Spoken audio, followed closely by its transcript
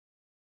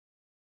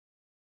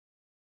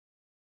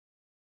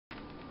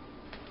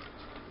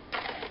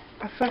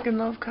I fucking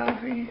love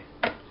coffee.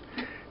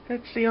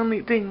 That's the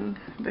only thing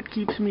that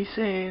keeps me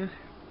sane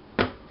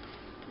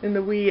in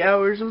the wee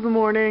hours of the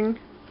morning.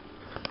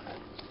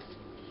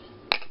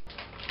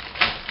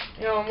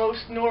 You know,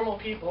 most normal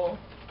people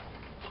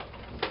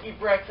eat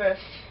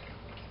breakfast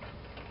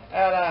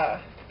at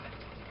an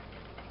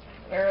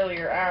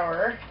earlier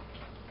hour.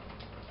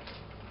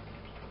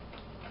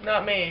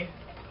 Not me.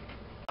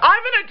 I'm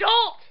an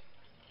adult!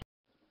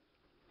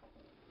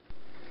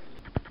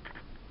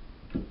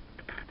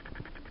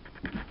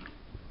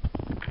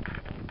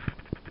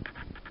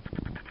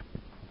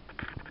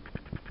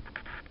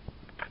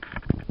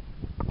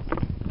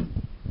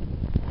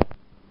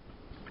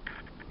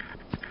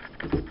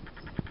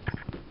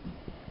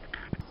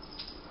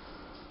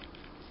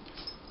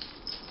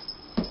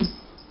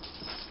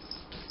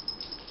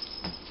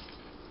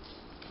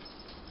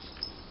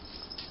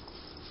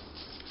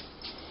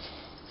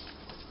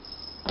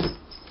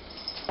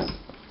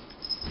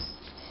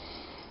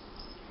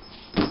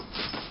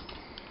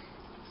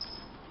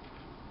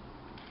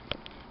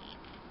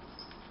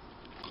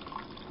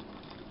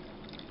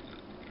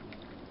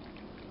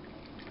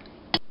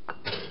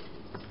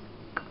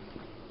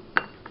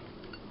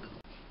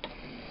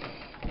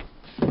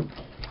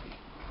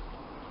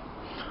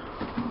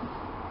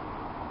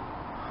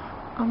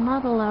 I'm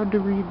not allowed to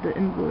read the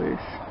invoice.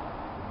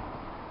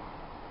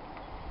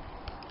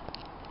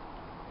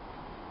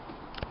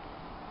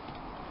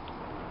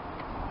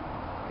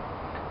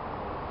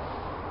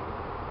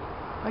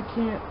 I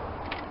can't.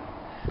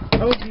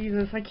 Oh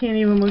Jesus, I can't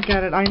even look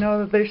at it. I know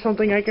that there's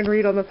something I can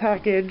read on the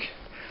package.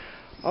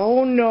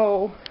 Oh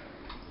no.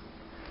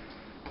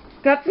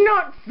 That's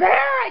not fair!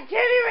 I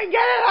can't even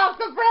get it off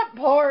the front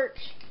porch!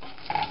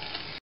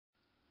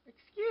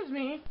 Excuse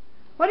me?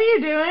 What are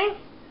you doing?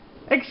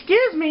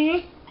 Excuse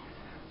me?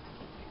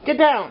 Get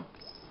down.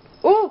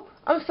 Ooh,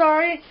 I'm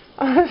sorry.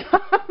 I'm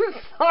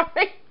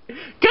sorry.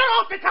 Get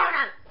off the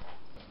counter!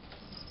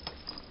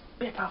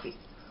 Get coffee.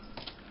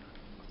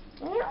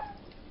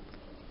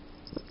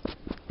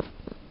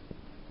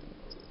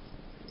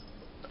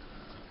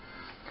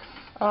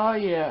 Oh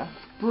yeah.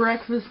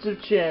 Breakfast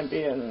of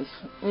champions.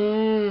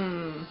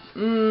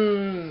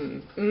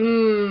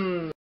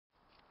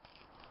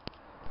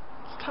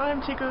 It's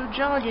time to go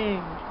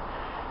jogging.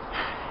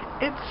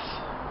 It's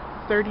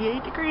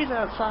 38 degrees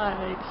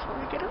outside, so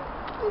we get a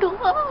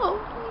bundle.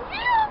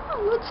 Yeah,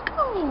 let's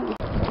go.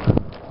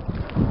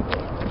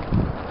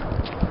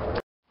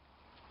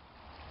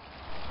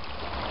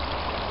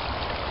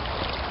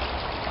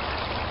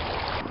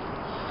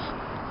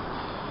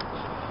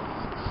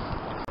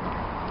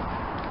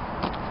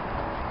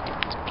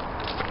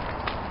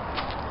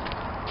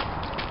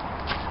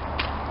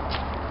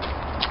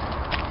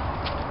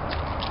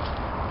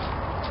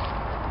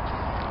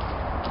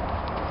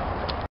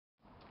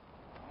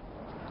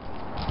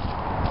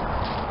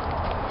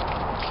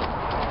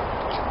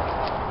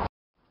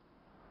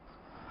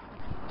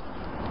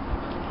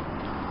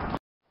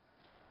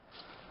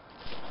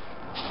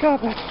 God,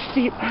 that's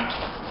steep.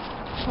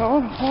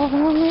 Oh, fall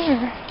down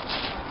there.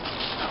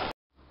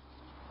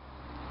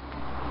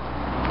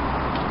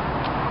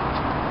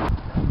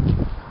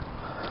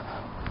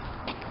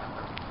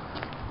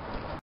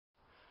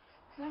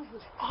 That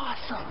was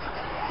awesome.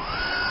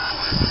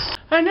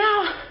 And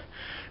now,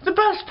 the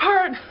best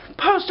part,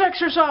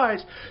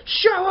 post-exercise,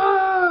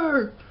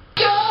 shower!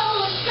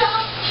 Don't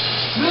stop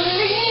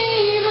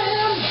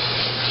believing.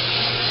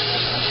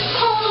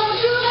 Hold on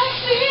to that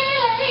feeling.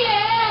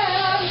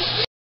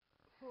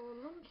 For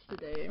lunch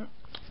today,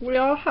 we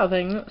are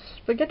having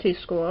spaghetti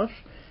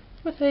squash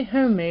with a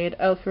homemade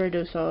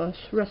Alfredo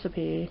sauce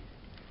recipe.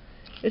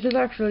 It is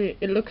actually,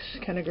 it looks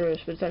kind of gross,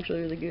 but it's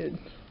actually really good.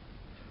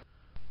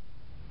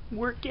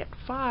 Work at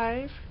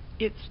 5,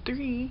 it's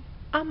 3,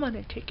 I'm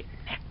gonna take a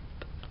nap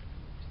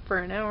for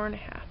an hour and a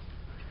half,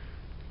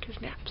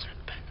 because naps are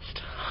the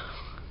best.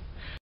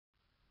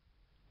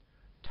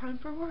 Time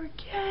for work,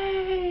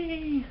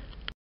 yay!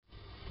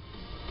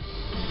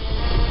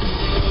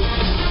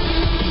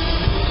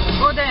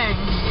 Oh dang,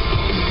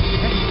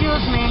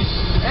 excuse me,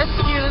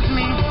 excuse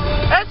me,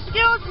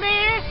 excuse me!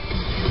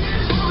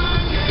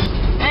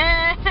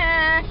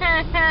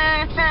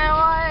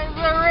 Why is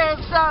the roof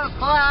so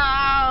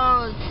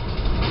close?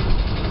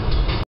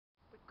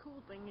 The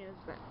cool thing is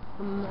that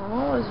the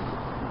mall is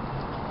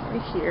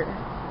right here,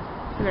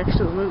 next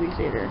to the movie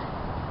theater.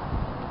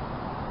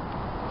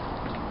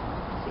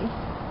 See?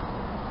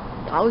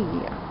 Oh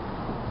yeah.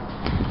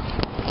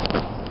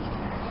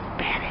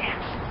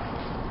 Badass.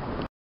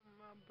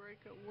 My break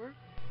at work.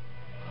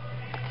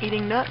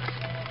 Eating nuts.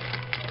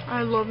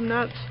 I love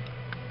nuts.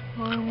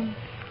 I'm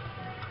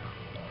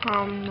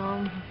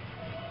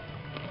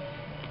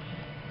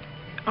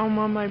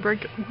on my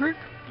break at work.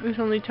 It's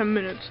only 10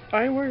 minutes.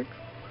 I work.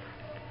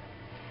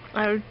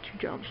 I have 2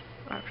 jobs,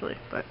 actually,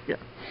 but yeah.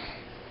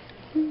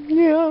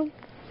 Yeah.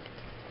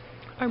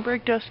 Our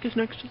break desk is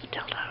next to the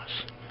tilt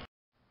house.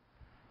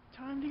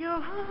 Time to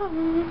go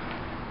home.